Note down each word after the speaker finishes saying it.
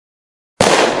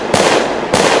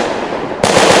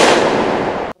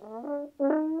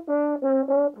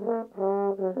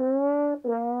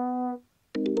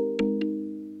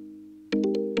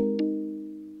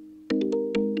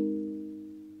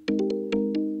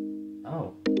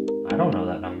don't know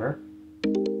that number.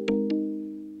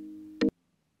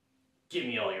 Give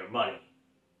me all your money.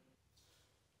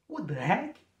 What the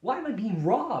heck? Why am I being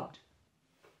robbed?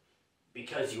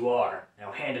 Because you are.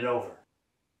 Now hand it over.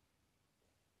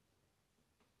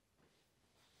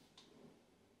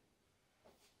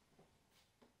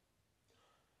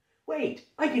 Wait,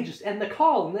 I can just end the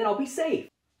call and then I'll be safe.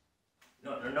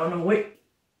 No, wait.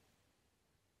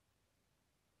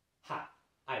 Ha,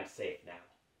 I'm safe now.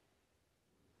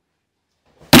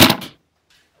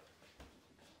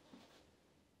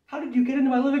 How did you get into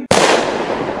my living?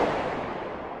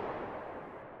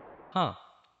 Huh.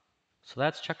 So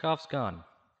that's Chekhov's gun.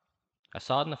 I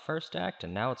saw it in the first act,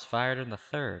 and now it's fired in the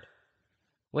third.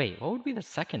 Wait, what would be the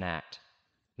second act?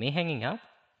 Me hanging up?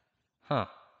 Huh.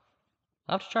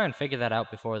 I'll have to try and figure that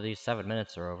out before these 7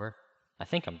 minutes are over. I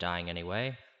think I'm dying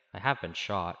anyway. I have been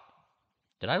shot.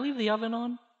 Did I leave the oven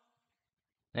on?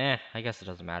 I guess it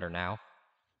doesn't matter now.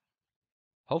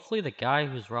 Hopefully the guy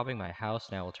who's robbing my house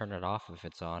now will turn it off if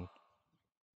it's on.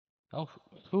 Oh,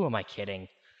 who am I kidding?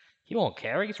 He won't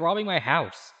care, he's robbing my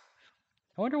house.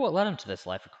 I wonder what led him to this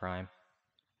life of crime.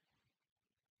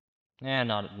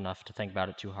 Not enough to think about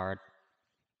it too hard.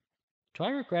 Do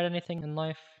I regret anything in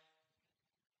life?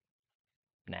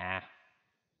 Nah.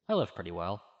 I live pretty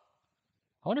well.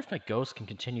 I wonder if my ghost can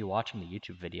continue watching the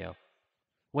YouTube video.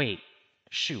 Wait,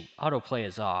 shoot, autoplay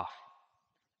is off.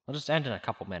 I'll just end in a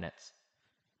couple minutes.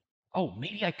 Oh,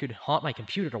 maybe I could haunt my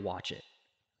computer to watch it.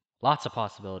 Lots of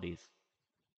possibilities.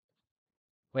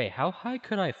 Wait, how high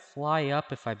could I fly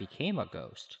up if I became a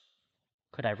ghost?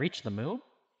 Could I reach the moon?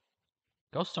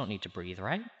 Ghosts don't need to breathe,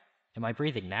 right? Am I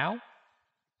breathing now?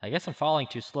 I guess I'm falling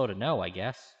too slow to know, I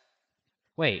guess.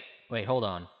 Wait, hold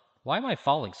on. Why am I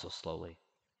falling so slowly?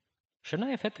 Shouldn't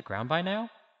I have hit the ground by now?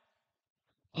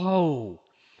 Oh,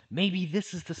 maybe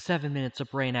this is the 7 minutes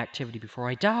of brain activity before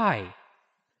I die.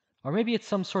 Or maybe it's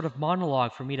some sort of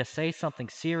monologue for me to say something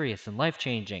serious and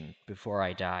life-changing before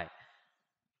I die.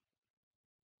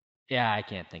 Yeah, I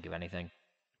can't think of anything.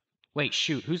 Wait,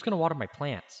 shoot, who's gonna water my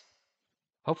plants?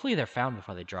 Hopefully they're found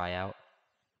before they dry out.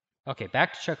 Okay,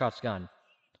 back to Chekhov's gun.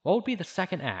 What would be the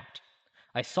second act?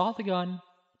 I saw the gun,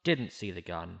 didn't see the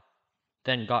gun,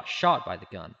 then got shot by the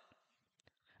gun.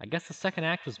 I guess the second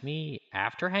act was me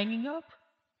after hanging up?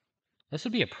 This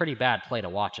would be a pretty bad play to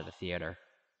watch at the theater.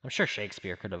 I'm sure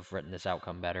Shakespeare could have written this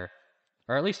outcome better.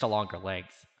 Or at least a longer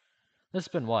length. This has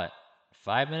been what,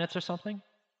 5 minutes or something?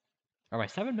 Are my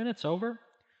 7 minutes over?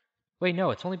 Wait, no,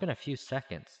 it's only been a few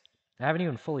seconds. I haven't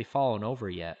even fully fallen over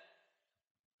yet.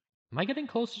 Am I getting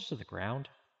closer to the ground?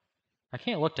 I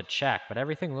can't look to check, but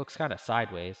everything looks kind of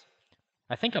sideways.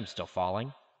 I think I'm still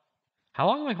falling. How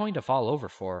long am I going to fall over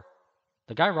for?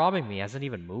 The guy robbing me hasn't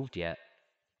even moved yet.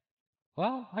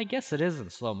 Well, I guess it is in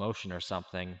slow motion or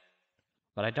something.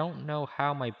 But I don't know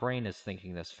how my brain is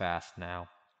thinking this fast now.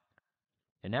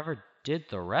 It never did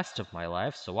the rest of my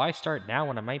life, so why start now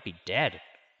when I might be dead?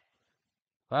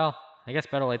 Well, I guess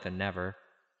better late than never.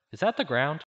 Is that the ground?